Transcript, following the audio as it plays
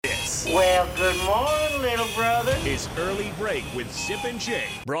Well, good morning, little brother. Is Early Break with Zip and Jay,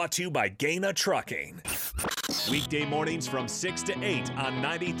 brought to you by Gaina Trucking. Weekday mornings from 6 to 8 on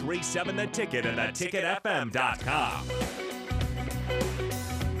 93.7 The Ticket and theticketfm.com.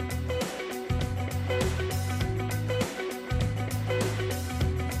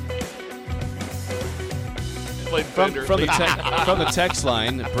 From the text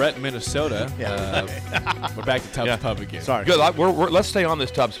line, Brett, Minnesota. We're back to Tubbs Pub again. Sorry. Good. Let's stay on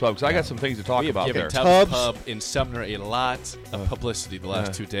this Tubbs Pub because I got some things to talk about there. Tubbs Pub in Sumner a lot of publicity the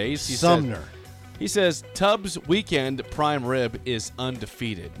last 2 days. He says, Tubbs Weekend Prime Rib is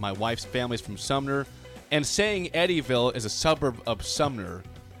undefeated. My wife's family's from Sumner, and saying Eddyville is a suburb of Sumner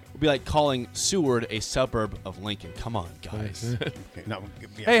would be like calling Seward a suburb of Lincoln. Come on, guys.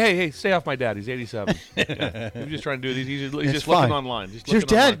 Hey, stay off my dad. He's 87. I'm just trying to do these. He's just fine. looking online. Your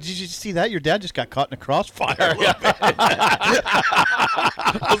dad, did you see that? Your dad just got caught in a crossfire.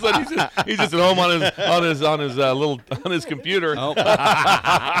 All of a sudden, he's just at home on his computer. Oh.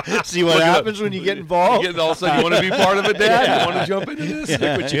 See what happens when you get involved? All of a sudden, you want to be part of it, Dad? You want to jump into this?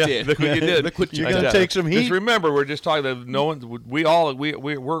 Look what you did. Look what you did. You're going to take some heat. Just remember, we're just talking that no one.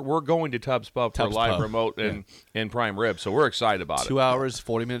 We're going to Tubbs Pub for live remote and prime rib, so we're excited about it. 2 hours,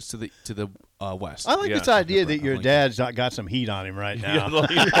 40 minutes to the west. I like this idea that your dad's got some heat on him right now.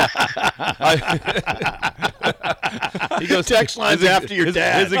 He goes, text lines after your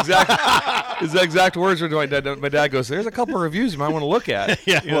dad. His exact words are to my dad. My dad goes, "There's a couple of reviews you might want to look at."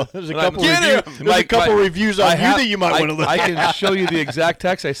 There's a couple reviews on you that you might want to look at. I can show you the exact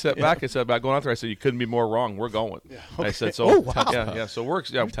text I sent back. I said about going out there. I said you couldn't be more wrong. We're going. Yeah. Okay. I said so. Oh wow. Yeah. So we're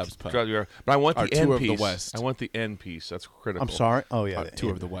Tubbs Pub. But I want the end tour piece. of the West. I want the end piece. That's critical. I'm sorry. Oh yeah.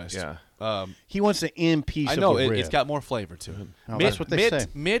 Tour of the West. Yeah. He wants the end piece. I know of the rib. it's got more flavor to it. That's what they say.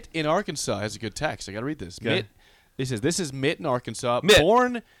 Mitt in Arkansas has a good text. I got to read this. Okay. Mitt, he says, "This is Mitt in Arkansas, Mitt.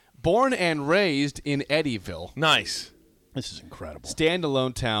 born and raised in Eddyville. Nice. This is incredible.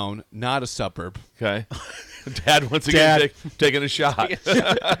 Standalone town, not a suburb." Okay. Dad once again taking a shot.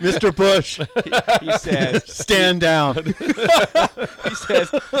 Mr. Bush, he says, "Stand down." He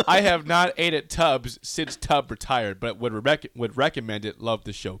says, "I have not ate at Tubbs since Tubb retired, but would recommend it. Love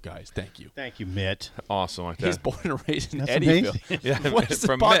the show, guys. Thank you." Thank you, Mitt. Awesome. Like He's that. born and raised in That's Eddyville. Yeah, What's the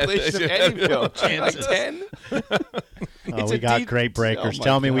from population of Mitt. Eddyville? Like 10? We got great breakers.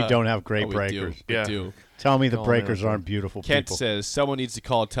 Tell me we don't have great We breakers. We do. Tell me the breakers aren't beautiful Kent people. says, someone needs to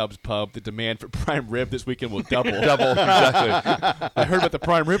call Tubbs Pub. The demand for prime rib this weekend will double. Exactly. I heard about the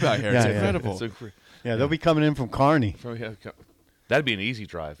prime rib out here. It's Yeah, yeah. incredible. They'll be coming in from Kearney. That'd be an easy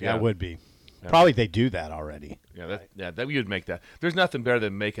drive. Yeah, That would be. Probably they do that already. That you'd make that. There's nothing better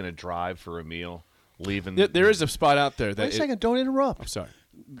than making a drive for a meal, leaving. There is a spot out there that. Wait a second. Don't interrupt. I'm sorry.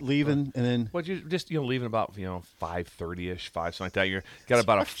 Leaving and then. Well, you just leaving about 5:30ish, something like that. You're got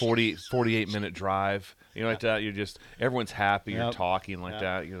about a 48-minute drive. Like that. You're just everyone's happy. You're talking like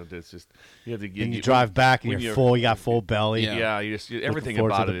that. It's just you have to get. And you drive back and you're full. You got full belly. Yeah. You just everything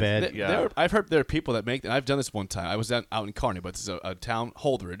forward about to the it. bed. I've heard there are people that make. I've done this one time. I was out in Kearney, but it's a town,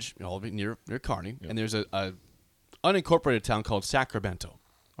 Holdridge, near Kearney, and there's a unincorporated town called Sacramento.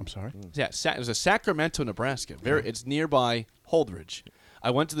 I'm sorry. Yeah, there's a Sacramento, Nebraska. It's nearby Holdridge. I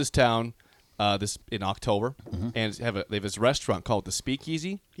went to this town this in October, and they have this restaurant called the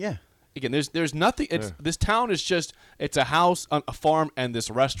Speakeasy. Yeah. Again, there's nothing. This town is just it's a house, a farm, and this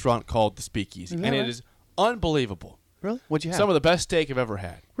restaurant called the Speakeasy, and it is unbelievable. Really? What'd you have? Some of the best steak I've ever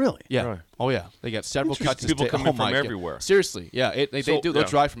had. Really? Yeah. Really? Oh yeah. They got several cuts of People steak. come in from my God. everywhere. Seriously, yeah. They do. They'll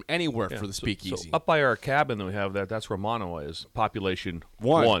drive from anywhere for the So Speakeasy. up by our cabin that we have that's where Monoa is. Population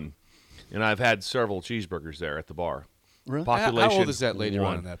 1. And I've had several cheeseburgers there at the bar. Really? How old is that lady 1.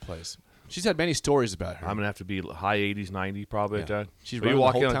 running that place? She's had many stories about her. I'm gonna have to be high 80s, 90 probably at that. She's But running you the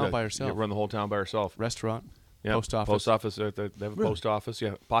walk whole in town like by that, herself. You run the whole town by herself. Restaurant, Yeah, post office. Post office. They have a post office.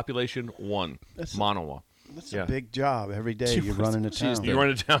 Yeah. Population 1. Monoa. That's a big job every day. You're running a town. You run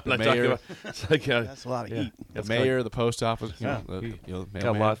a town. The mayor. It's like That's a lot of heat. The mayor, the post office. Got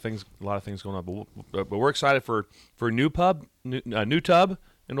a lot of things going on. But we're excited for new Tub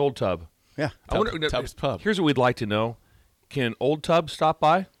and Old Tub. Yeah. Tubbs Pub. Here's what we'd like to know: can Old Tub stop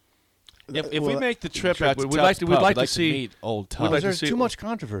by? If we make the trip out to we'd Tubbs like Pub, to we'd like see- to meet Old Tubbs. like to There's see- too much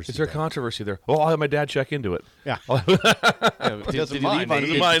controversy. Is there controversy there? Well, I'll have my dad check into it. Yeah. Did he leave on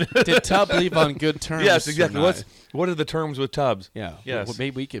Doesn't mind. Did Tubb leave on good terms? Yes, or exactly. not? What are the terms with Tubbs? Yeah. Yes. Well,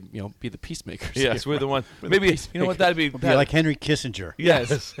 maybe we could, be the peacemakers. Yes, here. we're the one. Maybe you know what that'd be. Be like Henry Kissinger.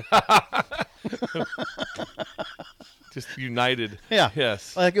 Yes. Just united. Yeah.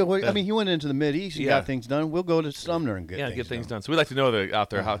 Yes. Like, I mean, he went into the Mideast and got things done. We'll go to Sumner and get things done. So we'd like to know out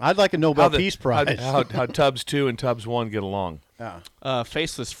there how. I'd like a Nobel Peace Prize. How Tubbs 2 and Tubbs 1 get along. Yeah.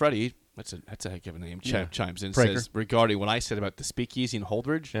 Faceless Freddy That's a heck of a name. Chimes in and Prager. says regarding what I said about the Speakeasy in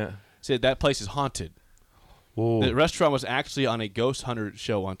Holdridge. Yeah. Said that place is haunted. Ooh. The restaurant was actually on a ghost hunter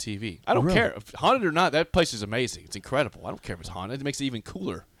show on TV. I don't care if haunted or not. That place is amazing. It's incredible. I don't care if it's haunted. It makes it even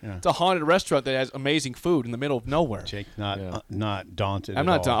cooler. Yeah. It's a haunted restaurant that has amazing food in the middle of nowhere. Jake, not daunted. I'm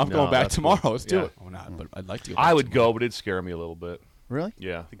not. I'm going back tomorrow. Cool. Let's do it. Or not, but I'd like to. I would go, but it'd scare me a little bit. Really?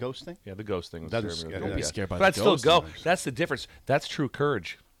 Yeah. The ghost thing? Yeah, the ghost thing would scare me a little bit. Don't be scared by but the I'd ghost. still go. That's the difference. That's true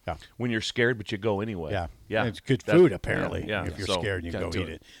courage. Yeah. When you're scared, but you go anyway. Yeah. Yeah. It's good food, apparently. Yeah. If you're scared, you go eat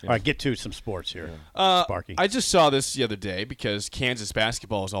it. Yeah. All right, get to some sports here. Sparky. I just saw this the other day because Kansas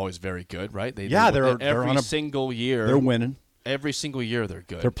basketball is always very good, right? They're every single year. They're winning. Every single year they're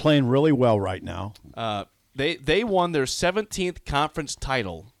good. They're playing really well right now. They won their 17th conference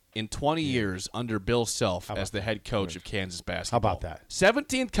title in 20 years under Bill Self as the head coach of Kansas basketball. How about that?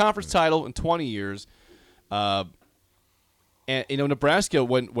 17th conference title in 20 years. And Nebraska,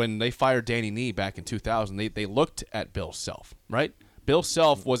 when they fired Danny Nee back in 2000, they looked at Bill Self, right? Bill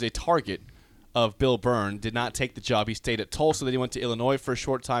Self was a target of Bill Byrne, did not take the job. He stayed at Tulsa. Then he went to Illinois for a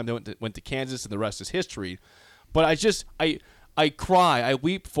short time. Then went to Kansas, and the rest is history. But I cry, I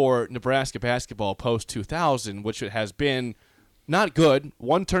weep for Nebraska basketball post-2000, which it has been not good.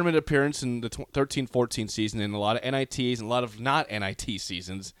 One tournament appearance in the 13-14 season and a lot of NITs and a lot of not NIT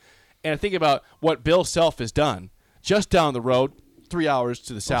seasons. And I think about what Bill Self has done just down the road, 3 hours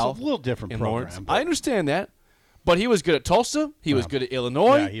to the south. It's a little different program. I understand that. But he was good at Tulsa. He was good at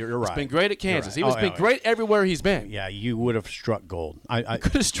Illinois. Yeah, you're right. He's been great at Kansas. Right. He's been great everywhere he's been. Yeah, you would have struck gold. I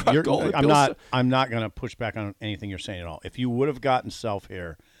could have struck gold. I'm not going to push back on anything you're saying at all. If you would have gotten Self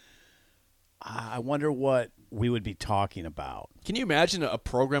here, I wonder what we would be talking about. Can you imagine a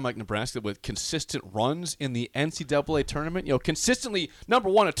program like Nebraska with consistent runs in the NCAA tournament? Consistently, number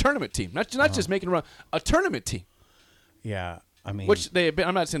one, a tournament team. Not just making a run, a tournament team. Yeah. I mean, which they have been.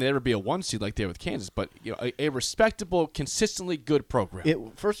 I'm not saying they'd ever be a one seed like they are with Kansas, but a respectable, consistently good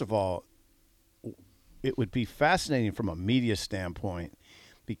program. First of all, it would be fascinating from a media standpoint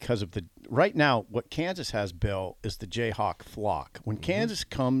because of right now what Kansas has, Bill, is the Jayhawk flock. When Kansas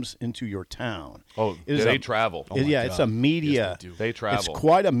comes into your town, they travel. It's a media. Yes, they travel. It's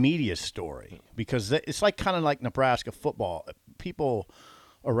quite a media story because it's kind of like Nebraska football. People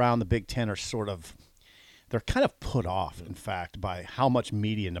around the Big Ten are sort of. They're kind of put off, in fact, by how much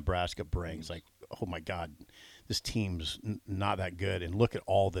media Nebraska brings. Like, oh, my God, this team's not that good, and look at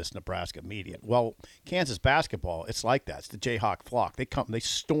all this Nebraska media. Well, Kansas basketball, it's like that. It's the Jayhawk flock. They come, they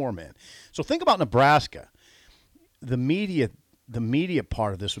storm in. So think about Nebraska. The media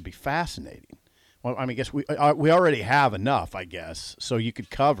part of this would be fascinating. Well, I mean, I guess we already have enough, I guess, so you could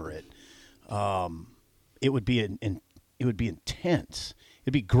cover it. It would be intense.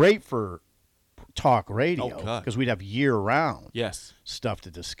 It'd be great for talk radio because we'd have year-round stuff to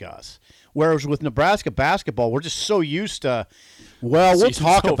discuss. Whereas with Nebraska basketball, we're just so used to, we'll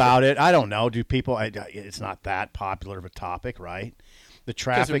talk about it. I don't know. Do people? It's not that popular of a topic, right? The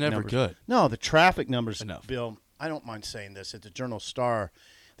traffic never numbers. Good. No, the traffic numbers. Enough. Bill, I don't mind saying this. At the Journal-Star,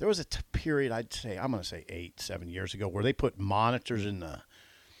 there was a period. I'm going to say 8-7 years ago, where they put monitors in the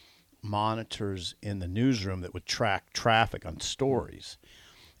newsroom that would track traffic on stories.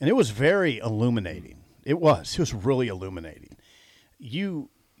 And it was very illuminating. It was really illuminating. You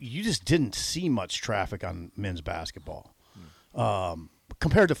just didn't see much traffic on men's basketball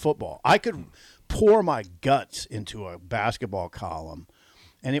compared to football. I could pour my guts into a basketball column,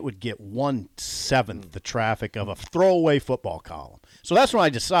 and it would get 1/7 the traffic of a throwaway football column. So that's when I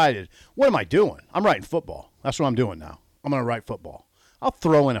decided, what am I doing? I'm writing football. That's what I'm doing now. I'm going to write football. I'll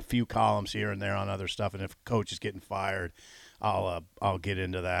throw in a few columns here and there on other stuff, and if a coach is getting fired, I'll get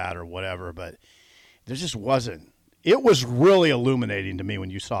into that or whatever, but there just wasn't. It was really illuminating to me when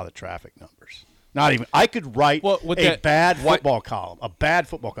you saw the traffic numbers. Not even. I could write a bad football column.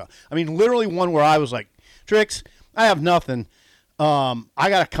 I mean, literally one where I was like, Trix, I have nothing. I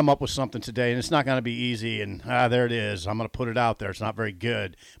got to come up with something today, and it's not going to be easy, and there it is. I'm going to put it out there. It's not very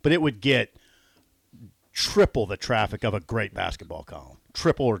good. But it would get triple the traffic of a great basketball column.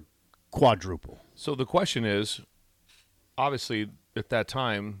 Triple or quadruple. So the question is, obviously, at that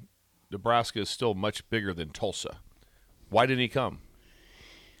time, Nebraska is still much bigger than Tulsa. Why didn't he come?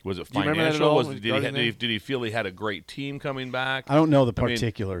 Was it financial? Did he feel he had a great team coming back? I don't know the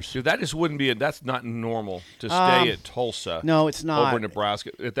particulars. That just wouldn't be. That's not normal to stay at Tulsa. No, it's not. Over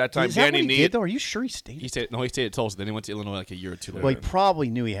Nebraska at that time. Is that what he did, though? Are you sure he stayed? He stayed at Tulsa. Then he went to Illinois like a year or two later. Well, he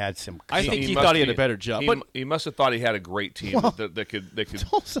probably knew he had some. I think he thought he had a better job. But he must have thought he had a great team that could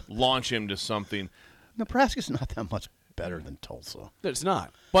launch him to something. Nebraska's not that much better than Tulsa. It's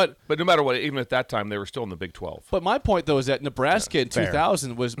not. But no matter what, even at that time, they were still in the Big 12. But my point, though, is that Nebraska in Fair.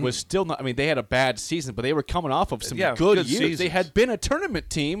 2000 was still not – I mean, they had a bad season, but they were coming off of some good years. Seasons. They had been a tournament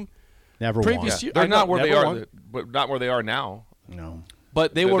team. Never previous won. year. They're not where they are. Won. Not where they are now. No.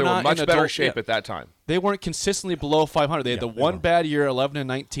 But they were not in much in better shape at that time. They weren't consistently below 500. They had the one bad year,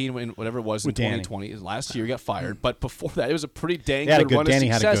 11-19, when whatever it was in 2020. Last year, he got fired. But before that, it was a pretty dang good run of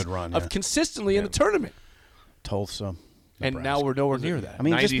success had a good run, of consistently in the tournament. Tulsa, and Nebraska. now we're nowhere near that. I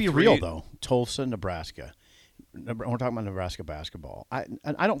mean, just be real though. Tulsa, Nebraska. We're talking about Nebraska basketball. I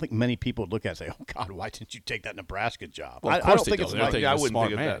don't think many people would look at it and say, "Oh God, why didn't you take that Nebraska job?" Well, I don't think it's like I wouldn't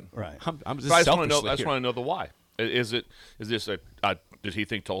think of that. Right. I'm just I just want to know the why. Is this did he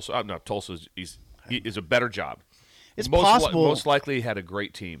think Tulsa? No, Tulsa is a better job. It's possible. Most likely, he had a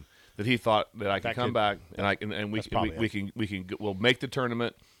great team that he thought that I can come back and we'll make the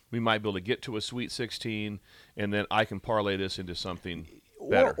tournament. We might be able to get to a Sweet 16, and then I can parlay this into something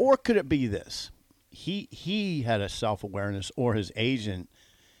better. Or could it be this? He had a self-awareness, or his agent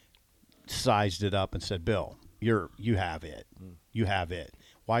sized it up and said, "Bill, you have it. You have it.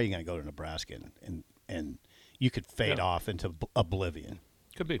 Why are you going to go to Nebraska and you could fade off into oblivion?"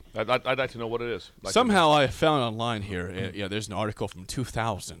 Could be. I'd like to know what it is. Somehow I found online here, there's an article from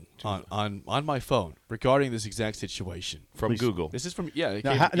 2000 on my phone regarding this exact situation. From Google. This is from,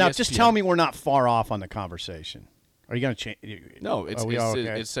 Now just tell me we're not far off on the conversation. Are you going to change? No,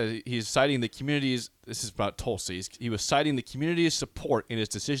 it says he's citing the community's. This is about Tulsa. He was citing the community's support in his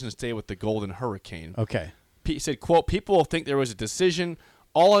decision to stay with the Golden Hurricane. Okay. He said, quote, "People will think there was a decision.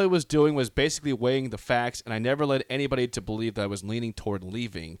 All I was doing was basically weighing the facts, and I never led anybody to believe that I was leaning toward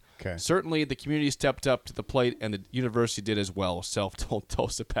leaving. Okay. Certainly, the community stepped up to the plate, and the university did as well." Self-told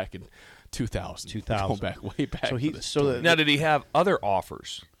Tulsa back in 2000. Going back way back. Now, did he have other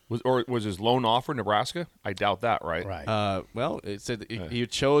offers? Was his lone offer Nebraska? I doubt that, right? Right. Well, it said that he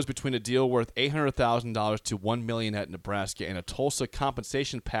chose between a deal worth $800,000 to $1 million at Nebraska and a Tulsa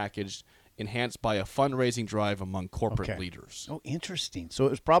compensation package enhanced by a fundraising drive among corporate leaders. Oh, interesting. So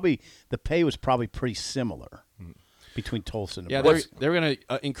it was the pay was probably pretty similar between Tulsa and Nebraska. Yeah, they're going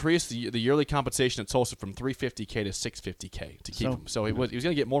to increase the yearly compensation at Tulsa from $350K to $650K to keep him. So he was going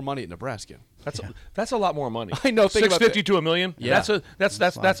to get more money at Nebraska. That's a lot more money. I know. $650 to $1 million. Yeah.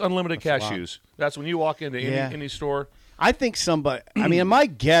 That's unlimited cashews. That's when you walk into any store. I think somebody. I mean, my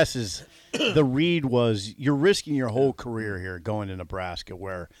guess is the read was you're risking your whole career here going to Nebraska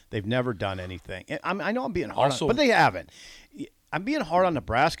where they've never done anything. And I know I'm being hard, but they haven't. I'm being hard on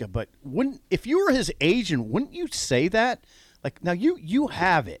Nebraska, but if you were his agent, wouldn't you say that? Like, now you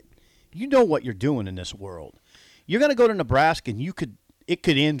have it. You know what you're doing in this world. You're going to go to Nebraska, and it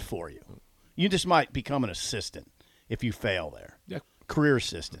could end for you. You just might become an assistant if you fail there. Yeah. Career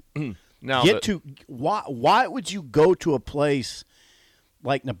assistant. Now, why would you go to a place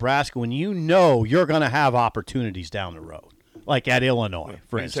like Nebraska when you know you're going to have opportunities down the road, like at Illinois,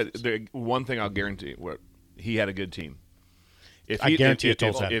 for instance? One thing I'll guarantee: he had a good team. I guarantee you,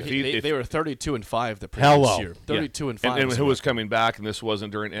 they were 32-5 the previous year. 32-5, and who was coming back, and this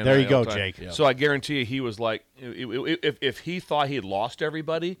wasn't during NIL there you go, time. Jake. Yeah. So I guarantee you, he was like, if he thought he had lost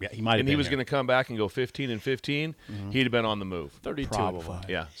everybody, he might have, and he was going to come back and go 15-15, he'd have been on the move. 32-5.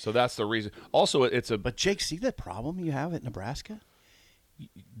 Yeah. So that's the reason. Also, But Jake, see the problem you have at Nebraska?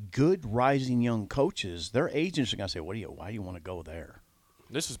 Good rising young coaches, their agents are going to say, why do you want to go there?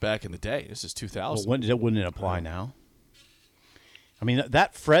 This was back in the day. This is 2000. Well, wouldn't it apply now? I mean,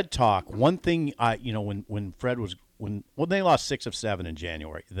 that Fred talk, one thing, when Fred was – when they lost 6 of 7 in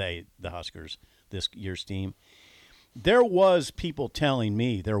January, the Huskers, this year's team, there were people telling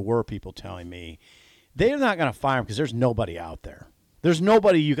me, they're not going to fire him because there's nobody out there. There's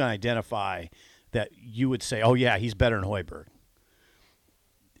nobody you can identify that you would say, oh, yeah, he's better than Hoiberg.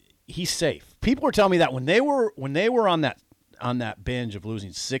 He's safe. People were telling me that when they were on that binge of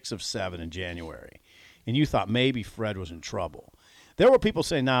losing 6 of 7 in January, and you thought maybe Fred was in trouble. There were people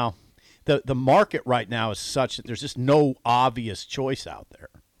saying, now, the market right now is such that there's just no obvious choice out there.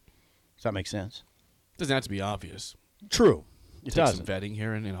 Does that make sense? It doesn't have to be obvious. True. It does. doesn't. Some vetting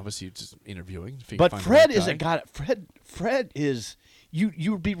here and obviously just interviewing. But Fred is a guy. Fred is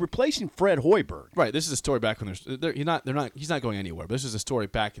you would be replacing Fred Hoiberg. Right. This is a story back when he's not going anywhere. But this is a story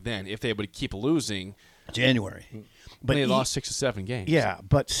back then. If they would keep losing, January. But they lost 6 or 7 games. Yeah,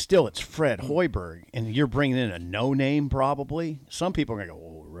 but still, it's Fred Hoiberg, and you're bringing in a no-name probably. Some people are going to go,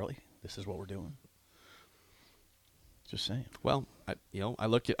 "Oh, really? This is what we're doing?" Just saying. Well, I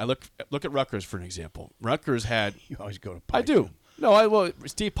look at Rutgers for an example. Rutgers had you always go to. I do. No,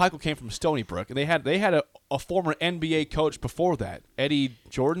 Steve Peichel came from Stony Brook, and they had a former NBA coach before that. Eddie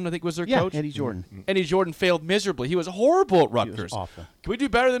Jordan, I think, was their coach. Yeah, Eddie Jordan. Mm-hmm. Eddie Jordan failed miserably. He was horrible at Rutgers. He was awful. Can we do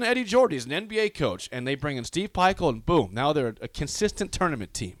better than Eddie Jordan? He's an NBA coach, and they bring in Steve Peichel, and boom, now they're a consistent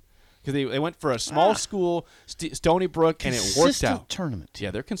tournament team. Because they went for a small school, Stony Brook, and it worked out. Consistent tournament team.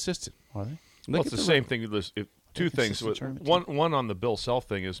 Yeah, they're consistent. Are they? Well, it's the same thing. Two things. One on the Bill Self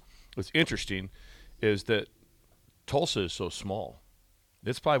thing is what's interesting is that Tulsa is so small.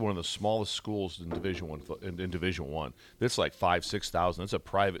 It's probably one of the smallest schools in Division One. It's like 5,000-6,000. It's a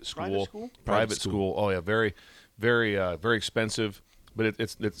private school. Private school. Oh yeah, very, very, very expensive. But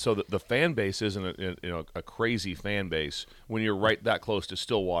it's so the fan base isn't a crazy fan base when you're right that close to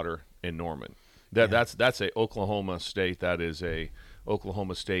Stillwater and Norman. That's a Oklahoma State. That is a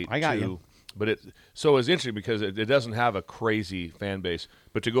Oklahoma State. I got you. But it's interesting because it doesn't have a crazy fan base.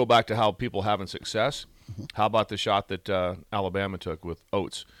 But to go back to how people having success, how about the shot that Alabama took with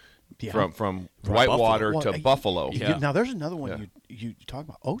Oates from Whitewater to Buffalo? Yeah. Now there's another one you talk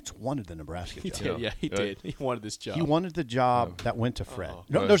about. Oates wanted the Nebraska job. He did. He wanted this job. He wanted the job that went to Fred.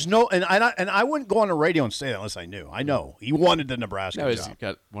 No, there's no, and I wouldn't go on the radio and say that unless I knew. I know he wanted the Nebraska job. He's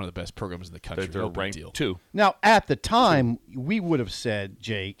got one of the best programs in the country. They're ranked 2. Now at the time we would have said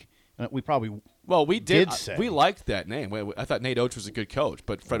Jake. We probably we did say. We liked that name. I thought Nate Oates was a good coach,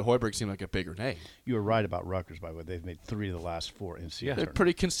 but Fred Hoiberg seemed like a bigger name. You were right about Rutgers, by the way. They've made 3 of the last 4 in season. They're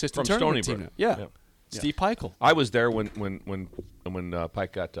pretty consistent from Stony team. Brook. Yeah. Steve Peichel. I was there when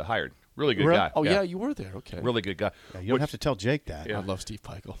Pike got hired. Really good guy. Oh yeah, you were there. Okay. Really good guy. Yeah, you don't have to tell Jake that. I love Steve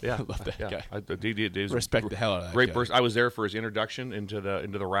Peichel. Yeah, I love that guy. I respect the hell out of that great guy. person. I was there for his introduction into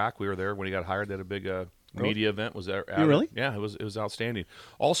the RAC. We were there when he got hired. They had a big media event. Was there? Really? Yeah, it was outstanding.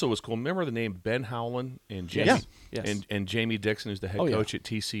 Also, it was cool. Remember the name Ben Howland and Jamie and Jamie Dixon, who's the head coach at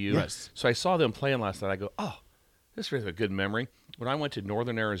TCU. Yes. So I saw them playing last night. I go, oh, this is a good memory. When I went to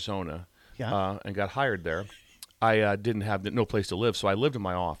Northern Arizona and got hired there, I didn't have no place to live, so I lived in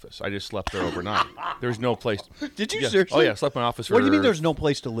my office. I just slept there overnight. There's no place. Did you seriously? Oh yeah, I slept in my office. What do you mean there's no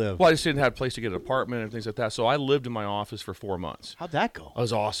place to live? Well, I just didn't have a place to get an apartment and things like that. So I lived in my office for 4 months. How'd that go? It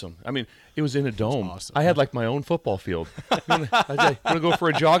was awesome. I mean, it was in a dome. Awesome. I had like my own football field. Want to go for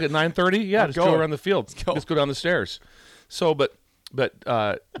a jog at 9:30? Yeah, just go around the field. Just go down the stairs. So, but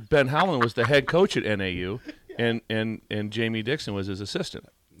Ben Howland was the head coach at NAU, and Jamie Dixon was his assistant.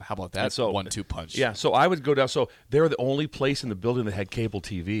 How about that? So 1-2 punch. Yeah, so I would go down. So they were the only place in the building that had cable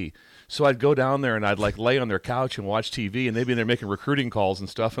TV. So I'd go down there and I'd like lay on their couch and watch TV, and they'd be there making recruiting calls and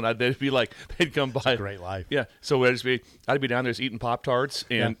stuff. And they'd be like, they'd come by. It's a great life. Yeah. So I'd be down there just eating Pop-Tarts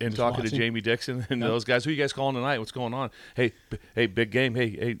and talking to Jamie Dixon and those guys. Who you guys calling tonight? What's going on? Hey, big game.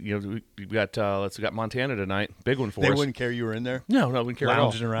 Hey, we got Montana tonight. Big one for us. They wouldn't care you were in there? No, wouldn't care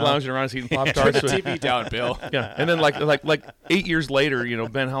Lounging at all. around. Lounging around, just eating Pop-Tarts. Turn the TV down, Bill. Yeah. And then like 8 years later,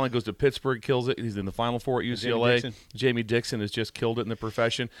 Ben Howland goes to Pittsburgh, kills it. He's in the Final Four at UCLA. Jamie Dixon has just killed it in the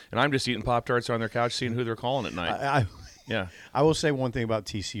profession, and I'm just eating Pop-Tarts on their couch, seeing who they're calling at night. I will say one thing about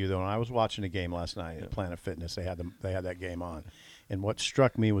TCU though. And I was watching a game last night at Planet Fitness. They had that game on, and what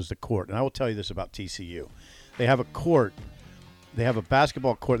struck me was the court. And I will tell you this about TCU: they have a court. They have a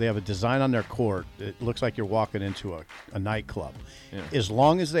basketball court. They have a design on their court. It looks like you're walking into a nightclub. Yeah. As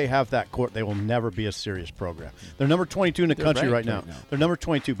long as they have that court, they will never be a serious program. They're number 22 in the country right now. They're number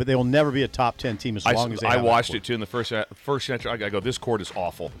 22, but they will never be a top 10 team as long as they have I watched it, too, in the first match. I go, this court is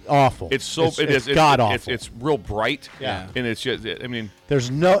awful. Awful. It's so it's god-awful. It's real bright. Yeah. And it's just, I mean.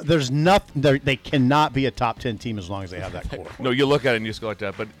 There's nothing. They cannot be a top 10 team as long as they have that court. No, you look at it and you just go like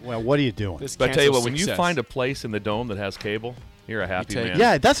that. But well, what are you doing? But I tell you what, when you find a place in the dome that has cable, you're a happy man.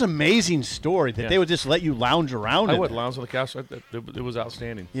 Yeah, that's an amazing story that they would just let you lounge around. I would lounge on the couch. It was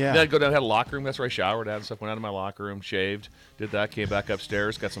outstanding. Yeah. Then I'd go down, had a locker room. That's where I showered at and stuff. Went out of my locker room, shaved, did that, came back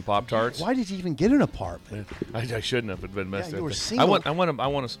upstairs, got some Pop-Tarts. Why did you even get an apartment? I shouldn't have. It'd been messed up. You were single. I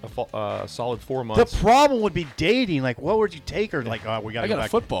want a solid 4 months. The problem would be dating. Like, what would you take her? Like, we got to go back. A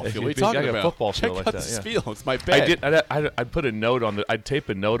football field. What are you talking about? I got a football field Check like out that. this field. It's my bed. I'd put a note on I'd tape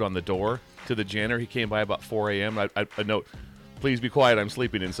a note on the door to the janitor. He came by about 4 a.m. A note. Please be quiet. I'm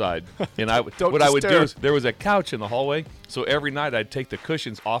sleeping inside. And what I would do is there was a couch in the hallway, so every night I'd take the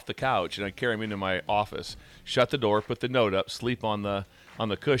cushions off the couch and I'd carry them into my office, shut the door, put the note up, sleep on the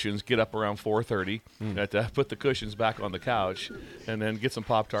cushions, get up around 4:30, put the cushions back on the couch, and then get some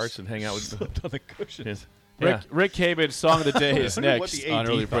Pop-Tarts and hang out with on the cushions. Rick Cabin, Song of the Day is next on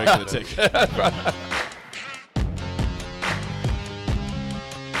Early Break of the Ticket.